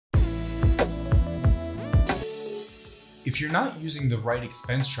If you're not using the right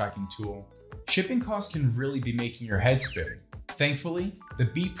expense tracking tool, shipping costs can really be making your head spin. Thankfully, the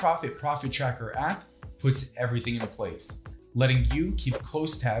BeProfit Profit Tracker app puts everything in place, letting you keep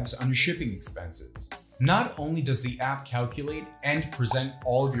close tabs on your shipping expenses. Not only does the app calculate and present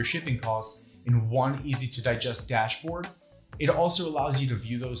all of your shipping costs in one easy-to-digest dashboard, it also allows you to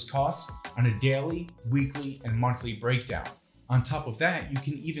view those costs on a daily, weekly, and monthly breakdown. On top of that, you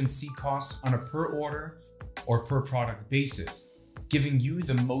can even see costs on a per order or per product basis, giving you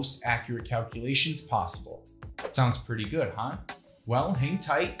the most accurate calculations possible. Sounds pretty good, huh? Well, hang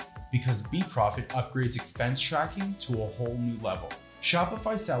tight, because BeProfit upgrades expense tracking to a whole new level.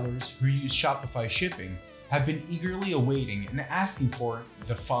 Shopify sellers who use Shopify shipping have been eagerly awaiting and asking for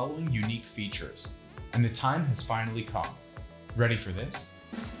the following unique features, and the time has finally come. Ready for this?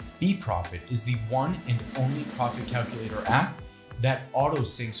 BeProfit is the one and only profit calculator app that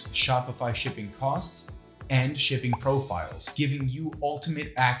auto-syncs with Shopify shipping costs and shipping profiles, giving you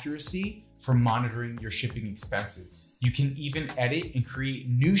ultimate accuracy for monitoring your shipping expenses. You can even edit and create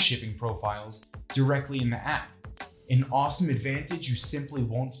new shipping profiles directly in the app. An awesome advantage you simply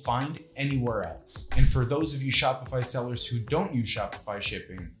won't find anywhere else. And for those of you Shopify sellers who don't use Shopify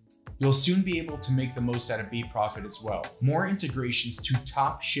shipping, you'll soon be able to make the most out of BeProfit as well. More integrations to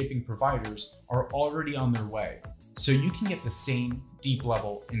top shipping providers are already on their way, so you can get the same deep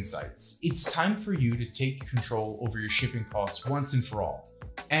level insights. It's time for you to take control over your shipping costs once and for all,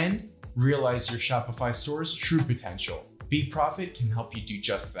 and realize your Shopify store's true potential. BeProfit can help you do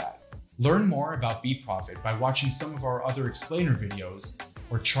just that. Learn more about BeProfit by watching some of our other explainer videos,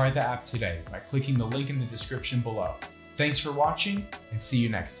 or try the app today by clicking the link in the description below. Thanks for watching, and see you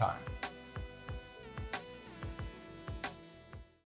next time.